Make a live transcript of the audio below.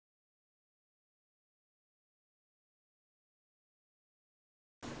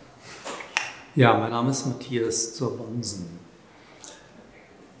Ja, mein Name ist Matthias zur Bonsen.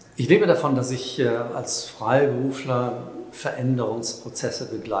 Ich lebe davon, dass ich als Freiberufler Veränderungsprozesse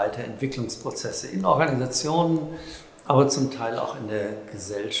begleite, Entwicklungsprozesse in Organisationen, aber zum Teil auch in der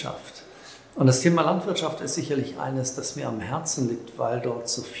Gesellschaft. Und das Thema Landwirtschaft ist sicherlich eines, das mir am Herzen liegt, weil dort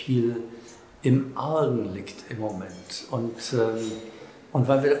so viel im Argen liegt im Moment und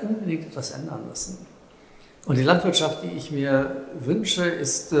weil wir unbedingt etwas ändern müssen. Und die Landwirtschaft, die ich mir wünsche,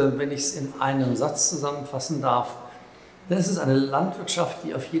 ist, wenn ich es in einem Satz zusammenfassen darf, dann ist es eine Landwirtschaft,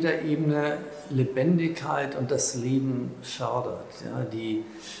 die auf jeder Ebene Lebendigkeit und das Leben fördert, ja, die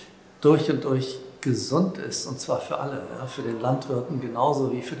durch und durch gesund ist, und zwar für alle, ja, für den Landwirten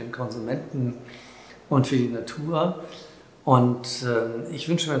genauso wie für den Konsumenten und für die Natur. Und ich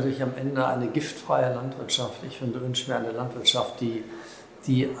wünsche mir natürlich am Ende eine giftfreie Landwirtschaft. Ich wünsche mir eine Landwirtschaft, die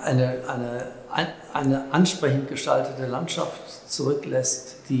eine ansprechend gestaltete Landschaft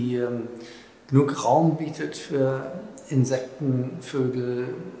zurücklässt, die genug Raum bietet für Insekten,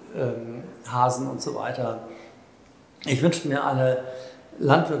 Vögel, Hasen und so weiter. Ich wünsche mir eine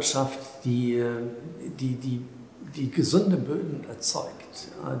Landwirtschaft, die gesunde Böden erzeugt,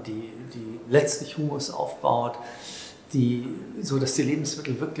 die letztlich Humus aufbaut, so dass die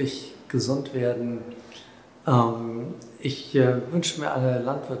Lebensmittel wirklich gesund werden. Ich wünsche mir eine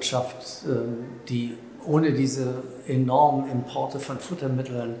Landwirtschaft, die ohne diese enormen Importe von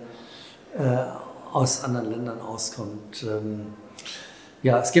Futtermitteln aus anderen Ländern auskommt.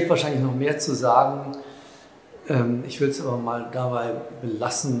 Ja, es gibt wahrscheinlich noch mehr zu sagen. Ich will es aber mal dabei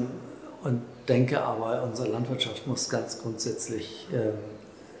belassen und denke aber, unsere Landwirtschaft muss ganz grundsätzlich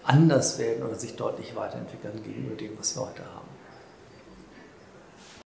anders werden oder sich deutlich weiterentwickeln gegenüber dem, was wir heute haben.